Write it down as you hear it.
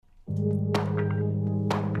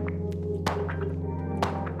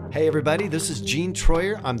Hey everybody, this is Gene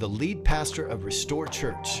Troyer. I'm the lead pastor of Restore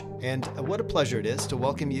Church, and what a pleasure it is to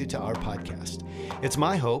welcome you to our podcast. It's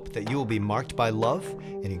my hope that you will be marked by love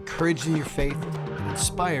and encouraged in your faith and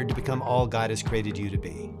inspired to become all God has created you to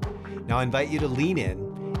be. Now I invite you to lean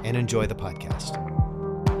in and enjoy the podcast.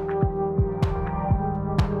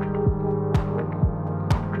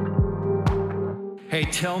 Hey,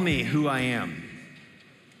 tell me who I am.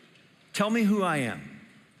 Tell me who I am.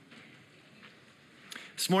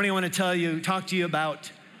 This morning I want to talk to you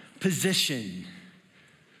about position,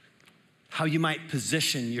 how you might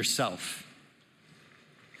position yourself.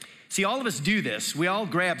 See, all of us do this. We all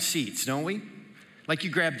grab seats, don't we? Like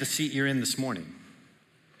you grabbed the seat you're in this morning.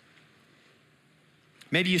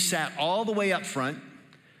 Maybe you sat all the way up front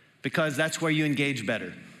because that's where you engage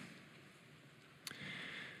better.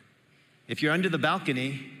 If you're under the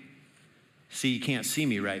balcony, see, you can't see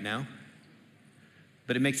me right now,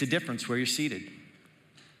 but it makes a difference where you're seated.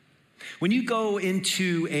 When you go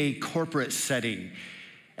into a corporate setting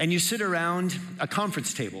and you sit around a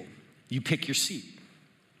conference table, you pick your seat.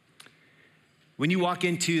 When you walk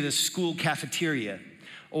into the school cafeteria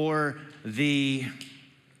or the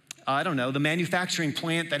manufacturing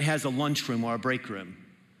plant that has a lunchroom or a break room,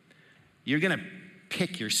 you're gonna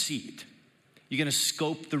pick your seat. You're gonna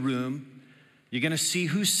scope the room. You're gonna see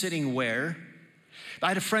who's sitting where. I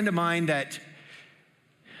had a friend of mine that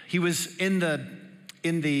he was in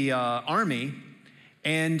the army,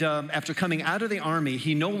 and after coming out of the army,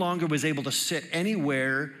 he no longer was able to sit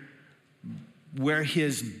anywhere where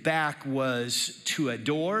his back was to a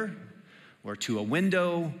door or to a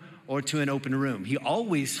window or to an open room. He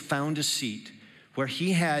always found a seat where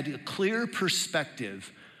he had a clear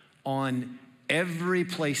perspective on every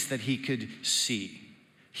place that he could see.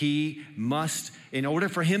 He must, in order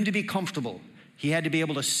for him to be comfortable, he had to be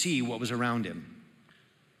able to see what was around him.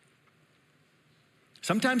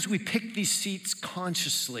 Sometimes we pick these seats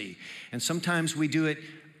consciously, and sometimes we do it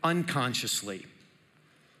unconsciously.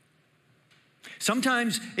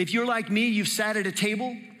 Sometimes, if you're like me, you've sat at a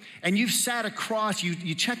table, and you've sat across,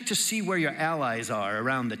 you check to see where your allies are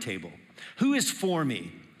around the table. Who is for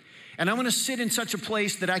me? And I want to sit in such a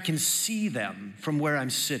place that I can see them from where I'm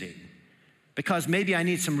sitting, because maybe I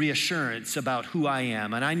need some reassurance about who I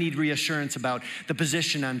am, and I need reassurance about the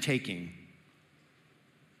position I'm taking.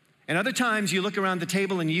 And other times you look around the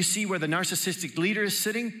table and you see where the narcissistic leader is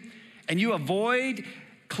sitting, and you avoid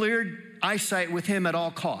clear eyesight with him at all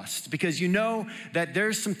costs because you know that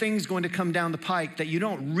there's some things going to come down the pike that you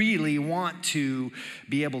don't really want to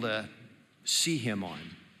be able to see him on.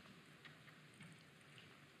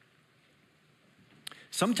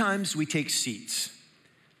 Sometimes we take seats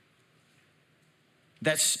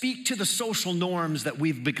that speak to the social norms that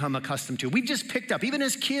we've become accustomed to. We've just picked up, even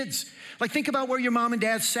as kids. Like, think about where your mom and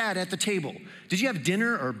dad sat at the table. Did you have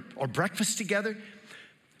dinner or breakfast together?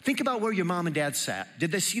 Think about where your mom and dad sat.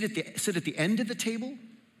 Did they sit at the end of the table?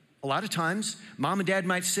 A lot of times, mom and dad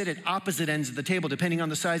might sit at opposite ends of the table, depending on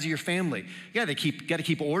the size of your family. Yeah, they got to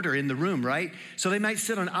keep order in the room, right? So they might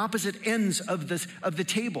sit on opposite ends of the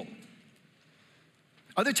table.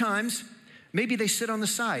 Other times, maybe they sit on the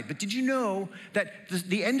side, but did you know that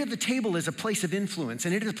the end of the table is a place of influence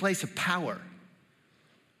and it is a place of power?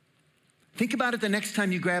 Think about it the next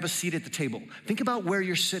time you grab a seat at the table. Think about where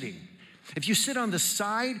you're sitting. If you sit on the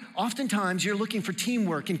side, oftentimes you're looking for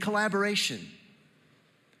teamwork and collaboration.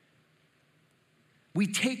 We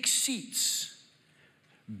take seats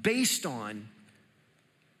based on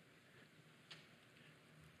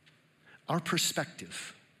our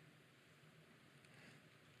perspective.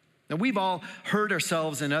 Now, we've all heard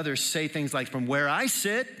ourselves and others say things like, from where I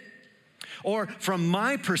sit, or from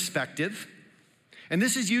my perspective, and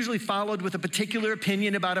this is usually followed with a particular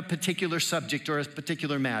opinion about a particular subject or a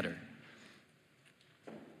particular matter.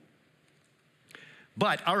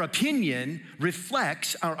 But our opinion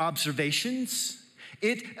reflects our observations,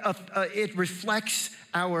 it reflects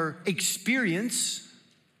our experience,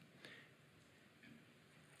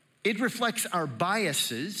 it reflects our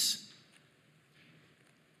biases,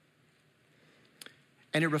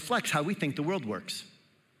 and it reflects how we think the world works.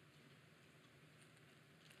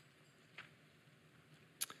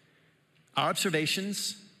 Our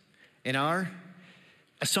observations and our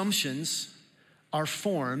assumptions are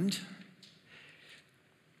formed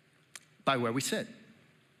by where we sit.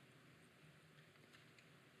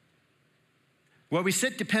 Where we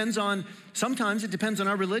sit sometimes it depends on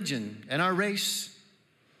our religion and our race.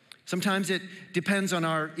 Sometimes it depends on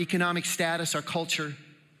our economic status, our culture.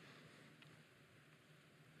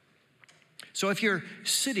 So if you're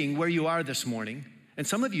sitting where you are this morning, and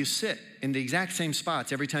some of you sit in the exact same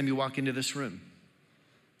spots every time you walk into this room,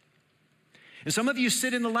 And some of you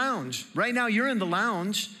sit in the lounge. Right now, you're in the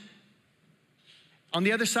lounge on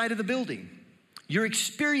the other side of the building. Your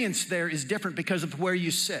experience there is different because of where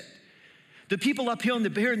you sit. The people up here in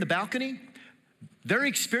the balcony, their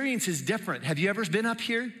experience is different. Have you ever been up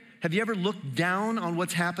here? Have you ever looked down on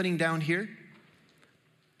what's happening down here?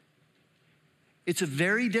 It's a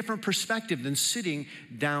very different perspective than sitting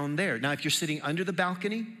down there. Now, if you're sitting under the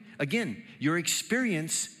balcony, again, your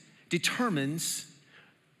experience determines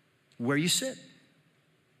where you sit.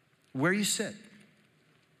 Where you sit.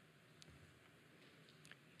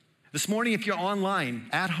 This morning, if you're online,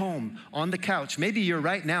 at home, on the couch, maybe you're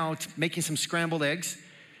right now making some scrambled eggs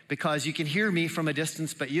because you can hear me from a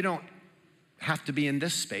distance, but you don't have to be in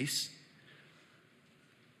this space.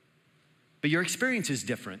 But your experience is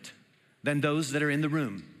different than those that are in the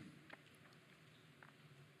room.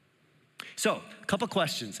 So, a couple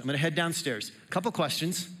questions. I'm gonna head downstairs. A couple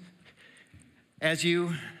questions as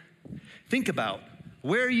you think about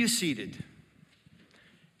where are you seated?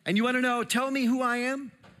 And you wanna know, tell me who I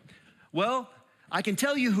am? Well, I can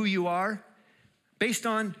tell you who you are based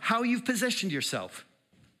on how you've positioned yourself.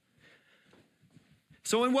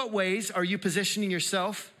 So in what ways are you positioning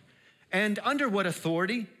yourself? And under what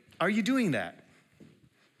authority are you doing that?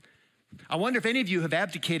 I wonder if any of you have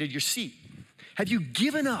abdicated your seat. Have you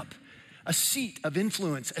given up a seat of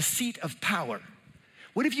influence, a seat of power?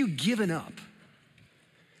 What have you given up?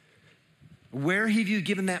 Where have you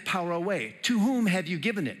given that power away? To whom have you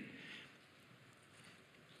given it?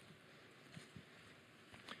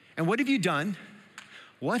 And what have you done?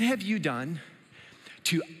 What have you done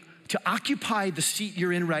to occupy the seat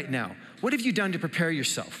you're in right now? What have you done to prepare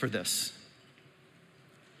yourself for this?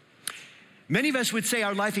 Many of us would say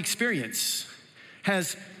our life experience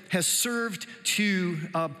has served to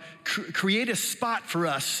create a spot for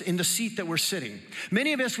us in the seat that we're sitting.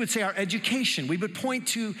 Many of us would say our education. We would point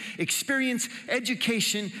to experience,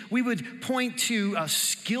 education. We would point to a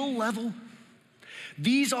skill level.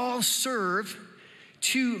 These all serve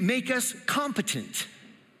to make us competent.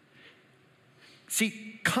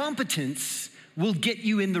 See, competence will get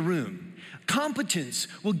you in the room. Competence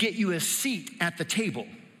will get you a seat at the table.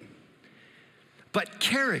 But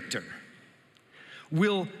character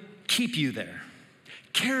will keep you there.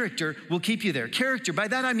 Character will keep you there. Character, by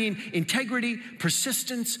that I mean integrity,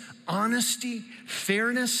 persistence, honesty,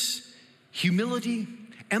 fairness, humility,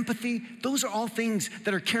 empathy. Those are all things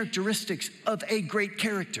that are characteristics of a great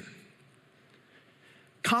character.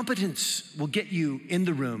 Competence will get you in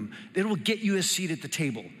the room. It will get you a seat at the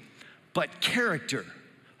table. But character,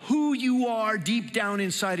 who you are deep down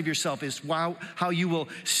inside of yourself, is how you will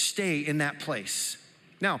stay in that place.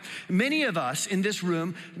 Now, many of us in this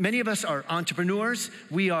room, many of us are entrepreneurs.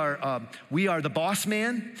 We are the boss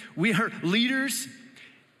man. We are leaders.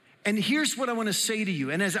 And here's what I want to say to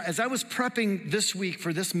you. And as I was prepping this week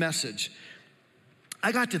for this message,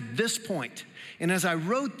 I got to this point. And as I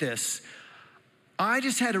wrote this, I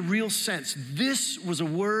just had a real sense. This was a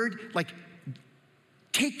word, like,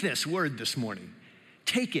 take this word this morning.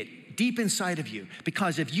 Take it deep inside of you.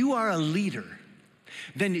 Because if you are a leader,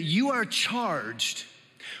 then you are charged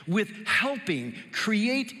with helping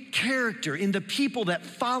create character in the people that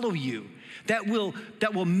follow you, that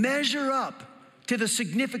will measure up to the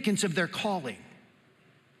significance of their calling.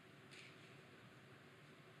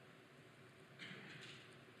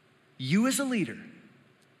 You as a leader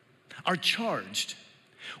are charged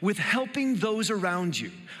with helping those around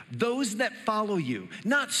you, those that follow you,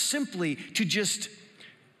 not simply to just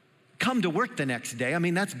come to work the next day. I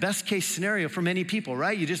mean, that's best case scenario for many people,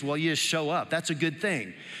 right? You just show up. That's a good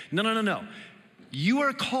thing. No. You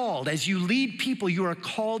are called, as you lead people, you are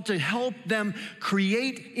called to help them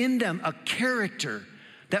create in them a character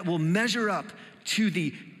that will measure up to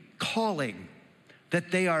the calling that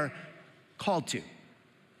they are called to.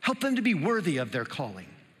 Help them to be worthy of their calling.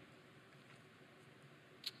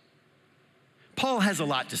 Paul has a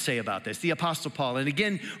lot to say about this, the Apostle Paul. And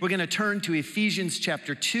again, we're going to turn to Ephesians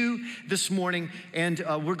chapter 2 this morning, and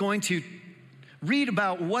we're going to read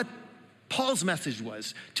about what Paul's message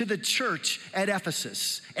was to the church at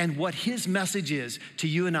Ephesus and what his message is to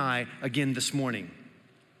you and I again this morning.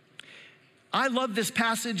 I love this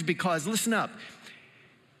passage because, listen up,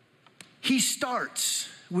 he starts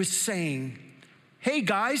with saying, hey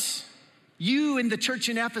guys, you in the church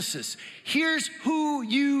in Ephesus, here's who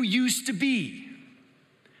you used to be.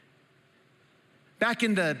 Back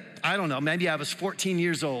in maybe I was 14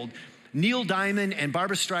 years old, Neil Diamond and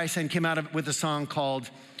Barbra Streisand came out with a song called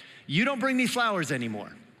You Don't Bring Me Flowers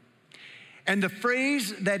Anymore. And the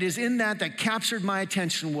phrase that is in that captured my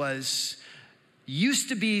attention was, used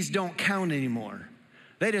to be's don't count anymore.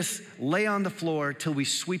 They just lay on the floor till we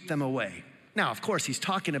sweep them away. Now, of course, he's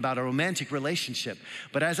talking about a romantic relationship,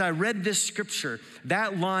 but as I read this scripture,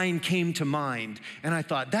 that line came to mind, and I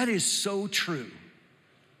thought, that is so true.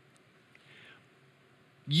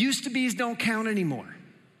 Used to be's don't count anymore.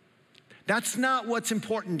 That's not what's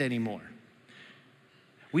important anymore.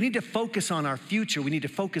 We need to focus on our future. We need to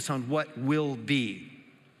focus on what will be.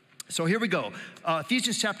 So here we go.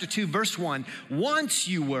 Ephesians chapter 2, verse 1. Once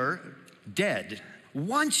you were dead.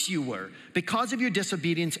 Once you were, because of your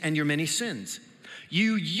disobedience and your many sins.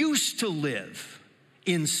 You used to live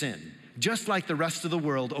in sin, just like the rest of the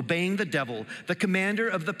world, obeying the devil, the commander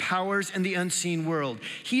of the powers in the unseen world.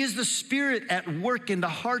 He is the spirit at work in the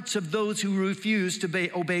hearts of those who refuse to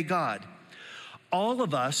obey God. All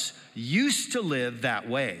of us used to live that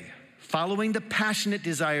way, following the passionate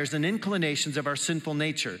desires and inclinations of our sinful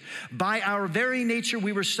nature. By our very nature,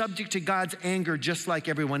 we were subject to God's anger just like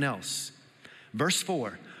everyone else. Verse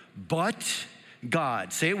 4, but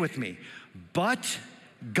God, say it with me, but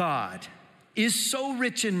God is so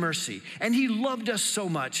rich in mercy, and he loved us so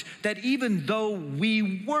much that even though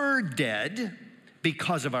we were dead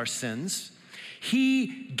because of our sins, he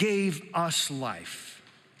gave us life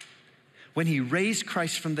when he raised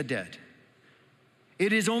Christ from the dead.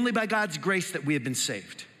 It is only by God's grace that we have been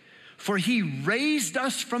saved. For he raised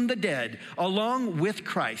us from the dead along with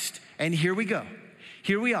Christ. And here we go.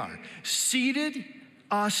 Here we are, seated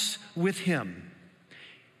us with him.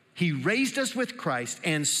 He raised us with Christ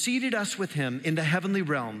and seated us with him in the heavenly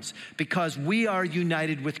realms because we are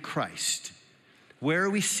united with Christ. Where are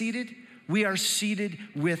we seated? We are seated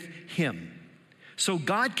with him. So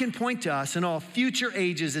God can point to us in all future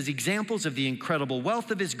ages as examples of the incredible wealth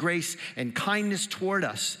of his grace and kindness toward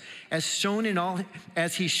us, as shown in all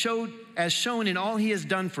he has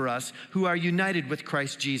done for us who are united with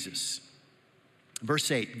Christ Jesus.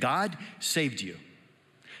 Verse 8, God saved you.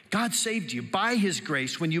 God saved you by his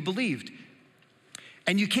grace when you believed.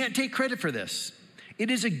 And you can't take credit for this.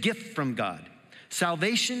 It is a gift from God.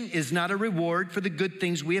 Salvation is not a reward for the good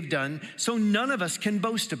things we have done, so none of us can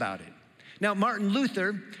boast about it. Now, Martin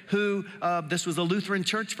Luther, who, this was a Lutheran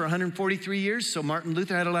church for 143 years, so Martin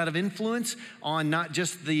Luther had a lot of influence on not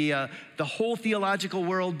just the whole theological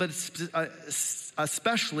world, but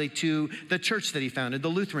especially to the church that he founded, the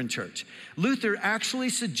Lutheran Church. Luther actually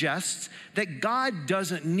suggests that God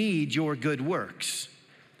doesn't need your good works,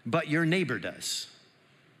 but your neighbor does.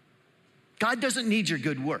 God doesn't need your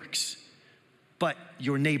good works, but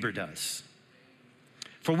your neighbor does.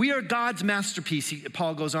 For we are God's masterpiece,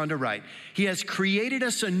 Paul goes on to write. He has created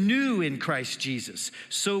us anew in Christ Jesus,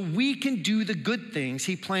 so we can do the good things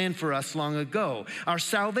he planned for us long ago. Our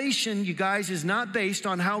salvation, you guys, is not based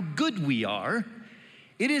on how good we are.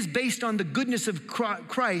 It is based on the goodness of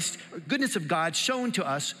Christ, goodness of God shown to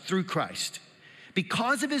us through Christ.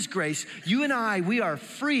 Because of his grace, you and I, we are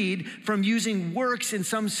freed from using works in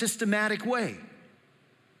some systematic way.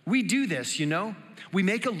 We do this, you know. We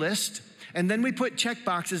make a list, and then we put check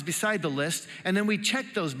boxes beside the list, and then we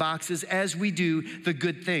check those boxes as we do the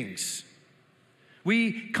good things.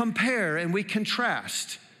 We compare and we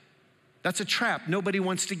contrast. That's a trap nobody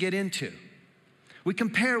wants to get into. We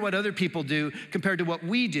compare what other people do compared to what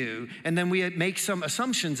we do, and then we make some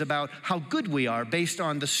assumptions about how good we are based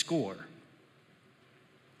on the score.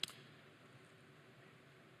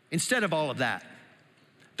 Instead of all of that,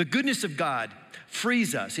 the goodness of God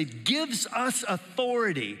frees us. It gives us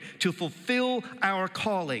authority to fulfill our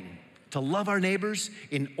calling, to love our neighbors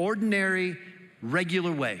in ordinary,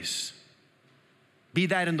 regular ways. Be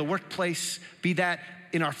that in the workplace, be that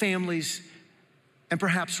in our families, and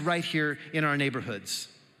perhaps right here in our neighborhoods.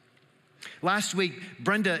 Last week,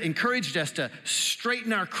 Brenda encouraged us to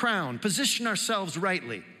straighten our crown, position ourselves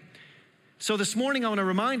rightly. So this morning, I want to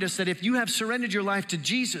remind us that if you have surrendered your life to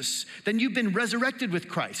Jesus, then you've been resurrected with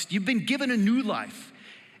Christ. You've been given a new life,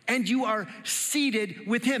 and you are seated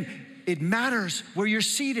with him. It matters where you're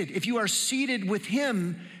seated. If you are seated with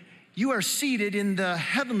him, you are seated in the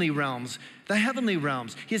heavenly realms, the heavenly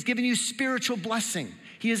realms. He has given you spiritual blessing.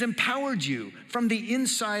 He has empowered you from the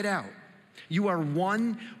inside out. You are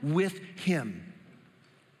one with him.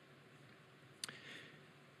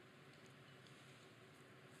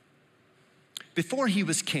 Before he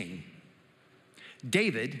was king,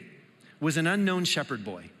 David was an unknown shepherd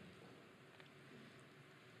boy. Do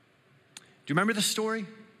you remember the story?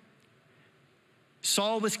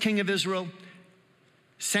 Saul was king of Israel.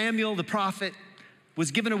 Samuel, the prophet,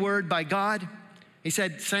 was given a word by God. He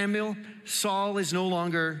said, Samuel, Saul is no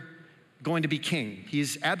longer going to be king.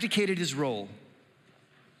 He's abdicated his role.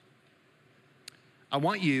 I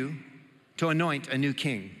want you to anoint a new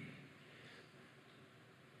king.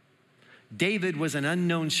 David was an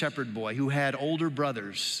unknown shepherd boy who had older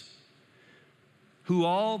brothers who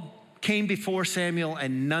all came before Samuel,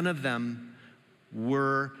 and none of them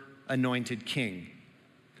were anointed king.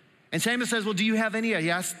 And Samuel says, well, do you have any? He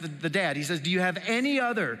asked the dad. He says, do you have any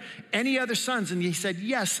other sons? And he said,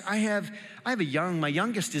 yes, I have my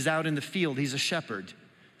youngest is out in the field. He's a shepherd.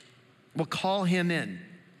 Well, call him in.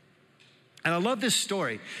 And I love this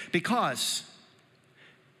story because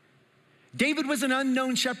David was an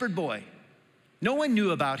unknown shepherd boy. No one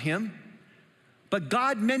knew about him, but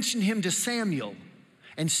God mentioned him to Samuel,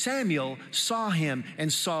 and Samuel saw him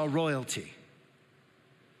and saw royalty.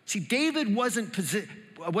 See, David wasn't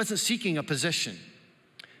seeking a position,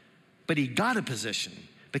 but he got a position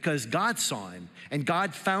because God saw him, and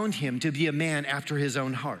God found him to be a man after his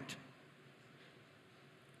own heart.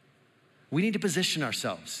 We need to position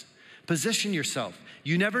ourselves. Position yourself.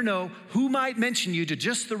 You never know who might mention you to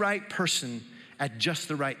just the right person at just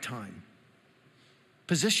the right time.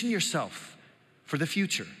 Position yourself for the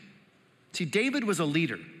future. See, David was a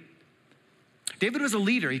leader. David was a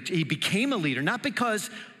leader. He became a leader, not because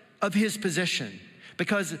of his position,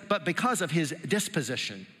 but because of his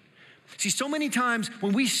disposition. See, so many times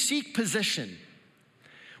when we seek position,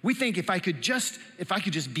 we think if I could just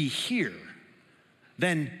be here,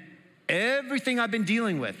 then everything I've been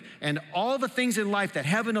dealing with and all the things in life that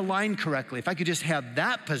haven't aligned correctly, if I could just have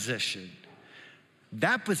that position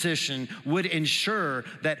would ensure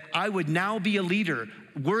that I would now be a leader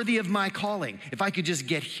worthy of my calling. If I could just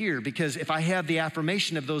get here, because if I have the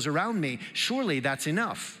affirmation of those around me, surely that's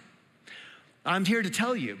enough. I'm here to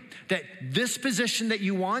tell you that this position that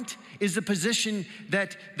you want is the position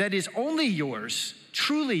that is only yours,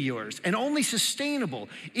 truly yours, and only sustainable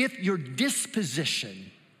if your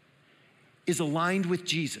disposition is aligned with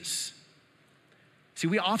Jesus. See,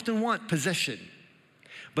 we often want position,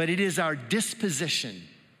 but it is our disposition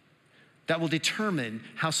that will determine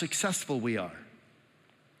how successful we are.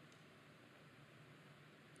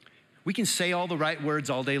 We can say all the right words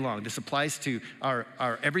all day long. This applies to our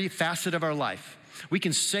every facet of our life. We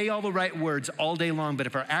can say all the right words all day long, but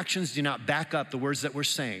if our actions do not back up the words that we're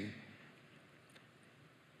saying,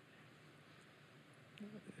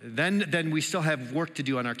 then we still have work to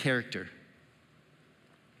do on our character.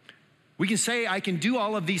 We can say, I can do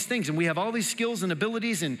all of these things, and we have all these skills and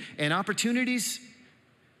abilities and opportunities,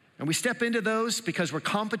 and we step into those because we're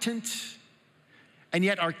competent, and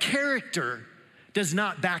yet our character does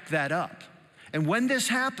not back that up. And when this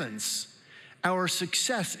happens, our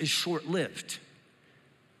success is short-lived.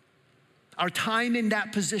 Our time in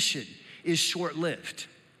that position is short-lived.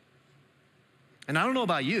 And I don't know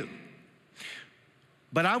about you,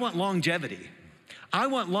 but I want longevity. I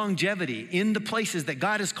want longevity in the places that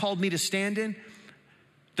God has called me to stand in,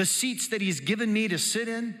 the seats that He's given me to sit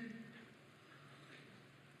in.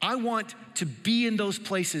 I want to be in those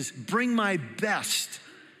places, bring my best.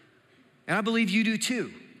 And I believe you do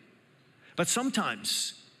too. But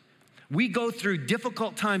sometimes we go through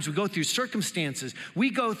difficult times, we go through circumstances,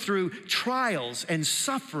 we go through trials and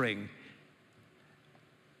suffering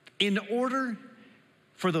in order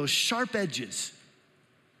for those sharp edges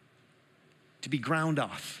to be ground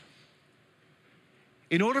off.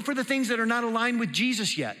 In order for the things that are not aligned with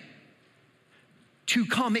Jesus yet to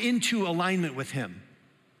come into alignment with Him.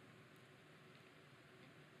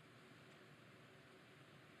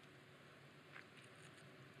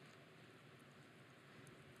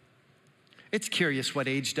 It's curious what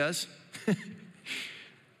age does.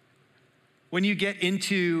 When you get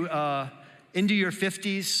into your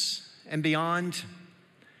 50s and beyond,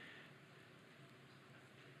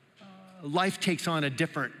 life takes on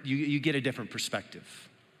you get a different perspective.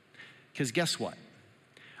 Because guess what?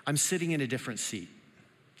 I'm sitting in a different seat.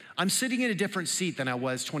 I'm sitting in a different seat than I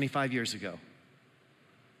was 25 years ago.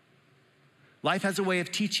 Life has a way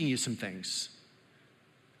of teaching you some things.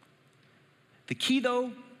 The key,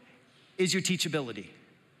 though, is your teachability.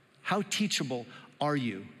 How teachable are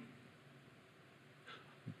you?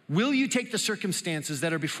 Will you take the circumstances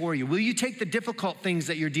that are before you? Will you take the difficult things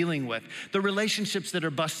that you're dealing with, the relationships that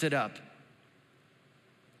are busted up,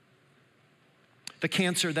 the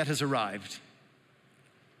cancer that has arrived?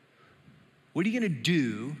 What are you going to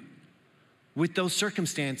do with those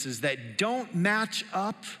circumstances that don't match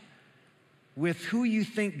up with who you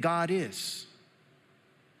think God is?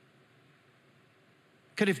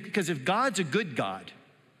 Because if God's a good God,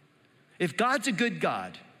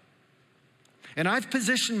 and I've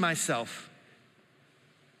positioned myself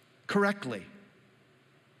correctly,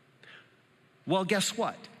 well, guess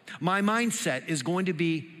what? My mindset is going to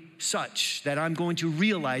be such that I'm going to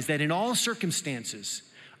realize that in all circumstances,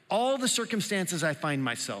 all the circumstances I find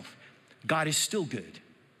myself, God is still good.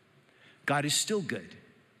 God is still good.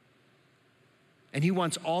 And He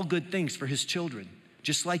wants all good things for His children.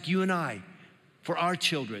 just like you and I, for our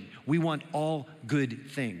children, we want all good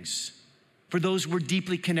things. For those we're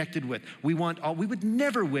deeply connected with, we would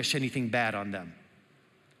never wish anything bad on them.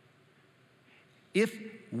 If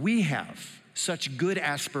we have such good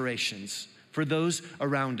aspirations for those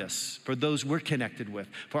around us, for those we're connected with,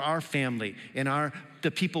 for our family and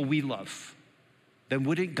the people we love, then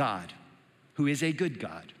wouldn't God, who is a good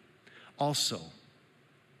God, also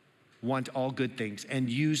want all good things and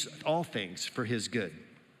use all things for his good?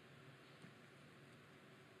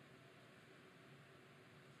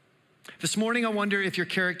 This morning, I wonder if your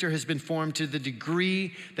character has been formed to the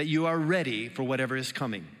degree that you are ready for whatever is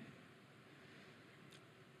coming.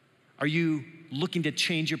 Are you looking to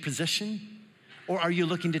change your position, or are you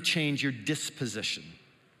looking to change your disposition?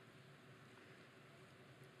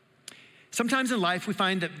 Sometimes in life, we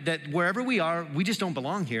find that wherever we are, we just don't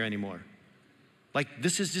belong here anymore. Like,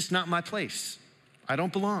 this is just not my place. I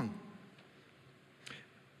don't belong.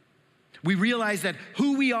 We realize that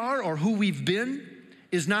who we are or who we've been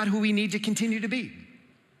is not who we need to continue to be.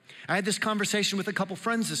 I had this conversation with a couple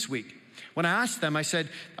friends this week. When I asked them, I said,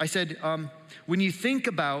 when you think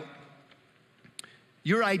about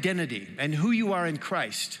your identity and who you are in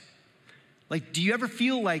Christ, like, do you ever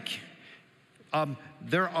feel like you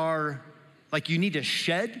need to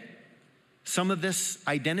shed some of this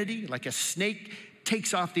identity, like a snake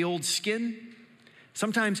takes off the old skin?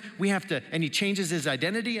 Sometimes we have to, and he changes his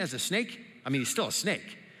identity as a snake. I mean, he's still a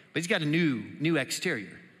snake, but he's got a new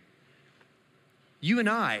exterior. You and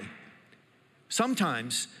I,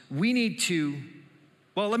 sometimes we need to,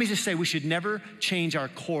 well, let me just say we should never change our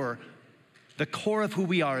core, the core of who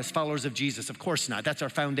we are as followers of Jesus. Of course not. That's our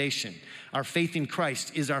foundation. Our faith in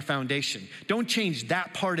Christ is our foundation. Don't change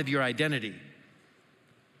that part of your identity.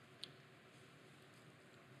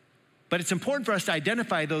 But it's important for us to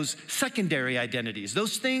identify those secondary identities,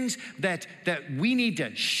 those things that we need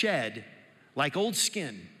to shed like old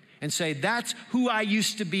skin and say, that's who I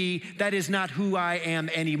used to be, that is not who I am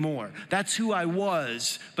anymore. That's who I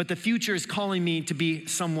was, but the future is calling me to be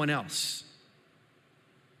someone else.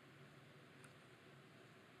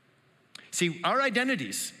 See, our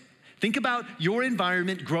identities, think about your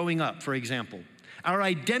environment growing up, for example. Our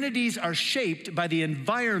identities are shaped by the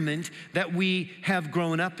environment that we have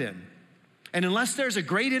grown up in. And unless there's a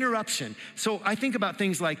great interruption, so I think about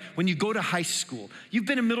things like when you go to high school, you've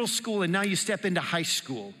been in middle school and now you step into high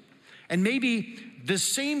school. And maybe the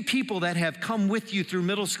same people that have come with you through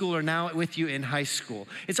middle school are now with you in high school.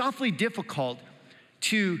 It's awfully difficult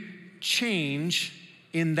to change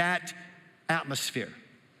in that atmosphere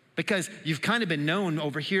because you've kind of been known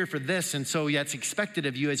over here for this, and so it's expected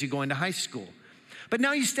of you as you go into high school. But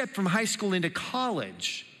now you step from high school into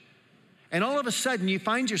college, and all of a sudden you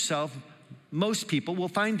find yourself, most people will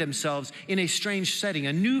find themselves in a strange setting,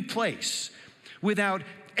 a new place, without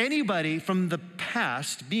anybody from the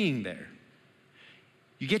past being there.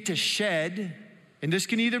 You get to shed, and this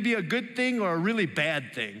can either be a good thing or a really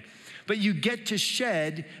bad thing, but you get to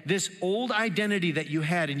shed this old identity that you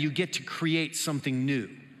had and you get to create something new.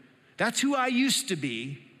 That's who I used to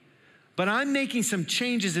be, but I'm making some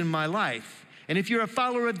changes in my life. And if you're a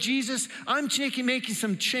follower of Jesus, I'm making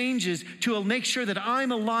some changes to make sure that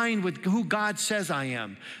I'm aligned with who God says I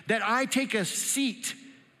am, that I take a seat,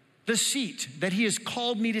 the seat that he has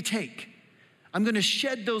called me to take. I'm going to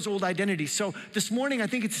shed those old identities. So this morning, I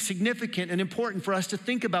think it's significant and important for us to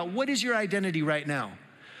think about, what is your identity right now?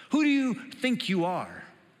 Who do you think you are?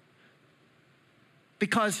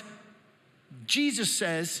 Because Jesus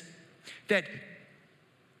says that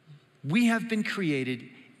we have been created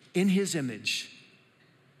in his image.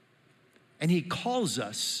 And he calls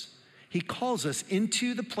us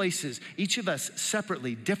into the places, each of us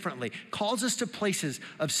separately, differently, calls us to places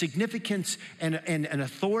of significance and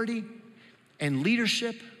authority and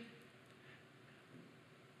leadership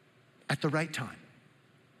at the right time.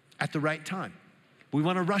 At the right time. We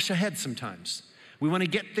want to rush ahead sometimes. We want to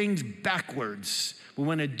get things backwards. We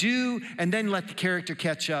want to do and then let the character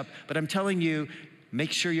catch up. But I'm telling you,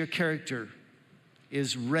 make sure your character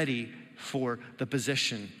is ready for the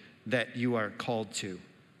position that you are called to.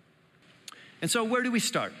 And so where do we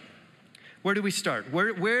start? Where do we start?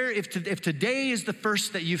 If today is the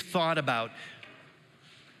first that you've thought about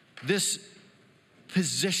this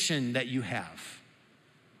position that you have,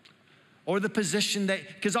 or the position that,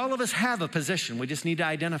 because all of us have a position, we just need to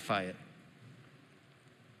identify it.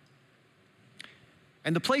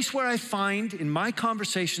 And the place where I find in my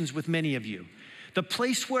conversations with many of you, the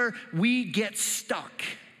place where we get stuck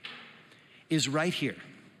is right here.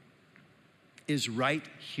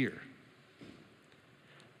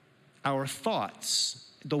 Our thoughts,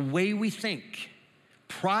 the way we think,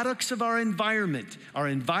 products of our environment. Our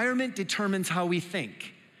environment determines how we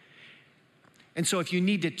think. And so if you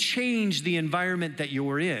need to change the environment that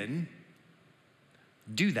you're in,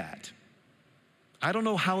 do that. I don't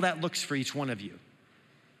know how that looks for each one of you.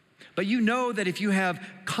 But you know that if you have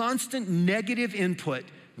constant negative input,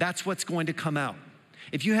 that's what's going to come out.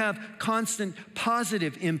 If you have constant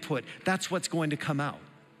positive input, that's what's going to come out.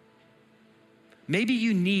 Maybe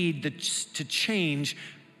you need to change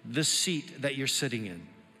the seat that you're sitting in.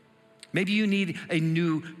 Maybe you need a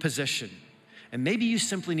new position. And maybe you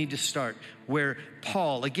simply need to start where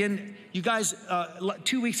Paul, again, you guys,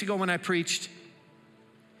 2 weeks ago when I preached,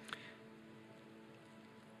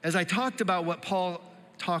 as I talked about what Paul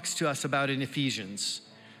talks to us about in Ephesians,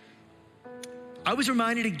 I was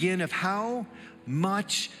reminded again of how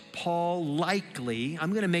much Paul likely,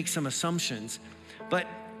 I'm gonna make some assumptions, but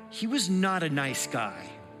he was not a nice guy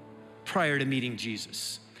prior to meeting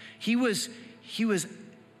Jesus. He was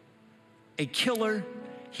a killer.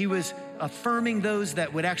 He was affirming those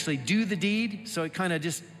that would actually do the deed, so it kind of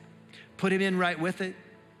just put him in right with it.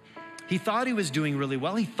 He thought he was doing really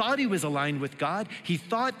well. He thought he was aligned with God. He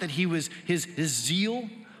thought that his zeal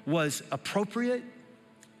was appropriate.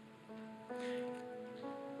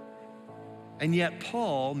 And yet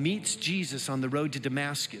Paul meets Jesus on the road to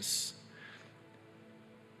Damascus,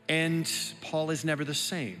 and Paul is never the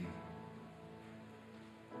same.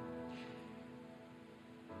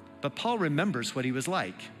 But Paul remembers what he was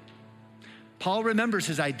like. Paul remembers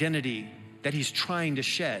his identity that he's trying to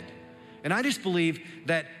shed. And I just believe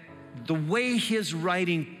that the way his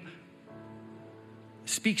writing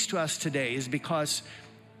speaks to us today is because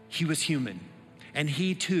he was human, and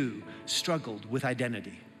he too struggled with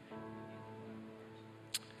identity.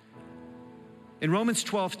 In Romans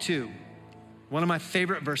 12:2, one of my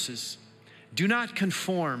favorite verses, do not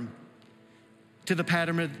conform to the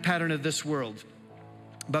pattern of this world,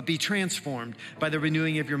 but be transformed by the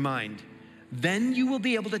renewing of your mind. Then you will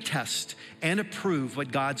be able to test and approve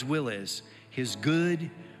what God's will is, his good,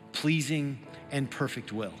 pleasing, and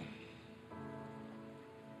perfect will.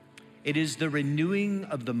 It is the renewing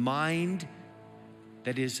of the mind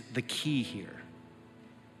that is the key here.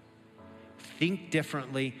 Think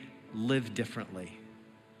differently, live differently.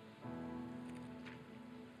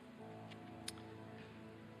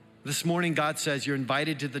 This morning, God says you're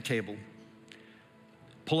invited to the table.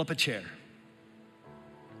 Pull up a chair.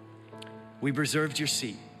 We've reserved your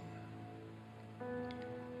seat.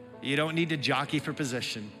 You don't need to jockey for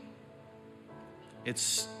position.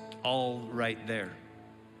 It's all right there.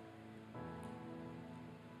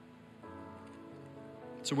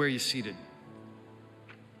 So where are you seated?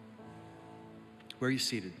 Where are you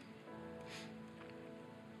seated?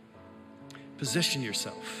 Position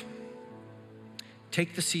yourself.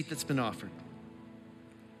 Take the seat that's been offered.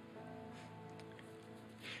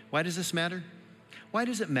 Why does this matter? Why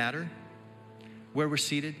does it matter where we're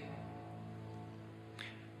seated?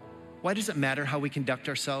 Why does it matter how we conduct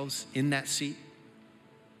ourselves in that seat?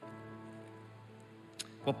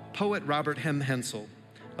 Well, poet Robert M. Hensel,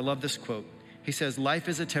 I love this quote. He says, life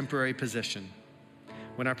is a temporary position.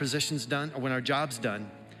 When our position's done, or when our job's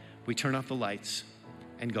done, we turn off the lights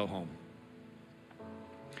and go home.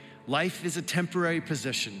 Life is a temporary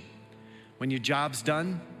position. When your job's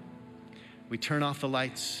done, we turn off the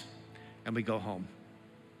lights and we go home.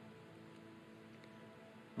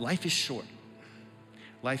 Life is short.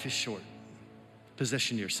 Life is short.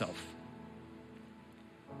 Position yourself.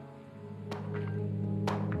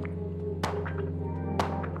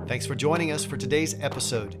 Thanks for joining us for today's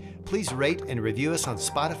episode. Please rate and review us on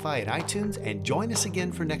Spotify and iTunes, and join us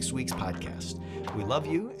again for next week's podcast. We love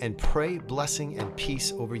you and pray blessing and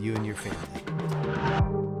peace over you and your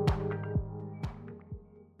family.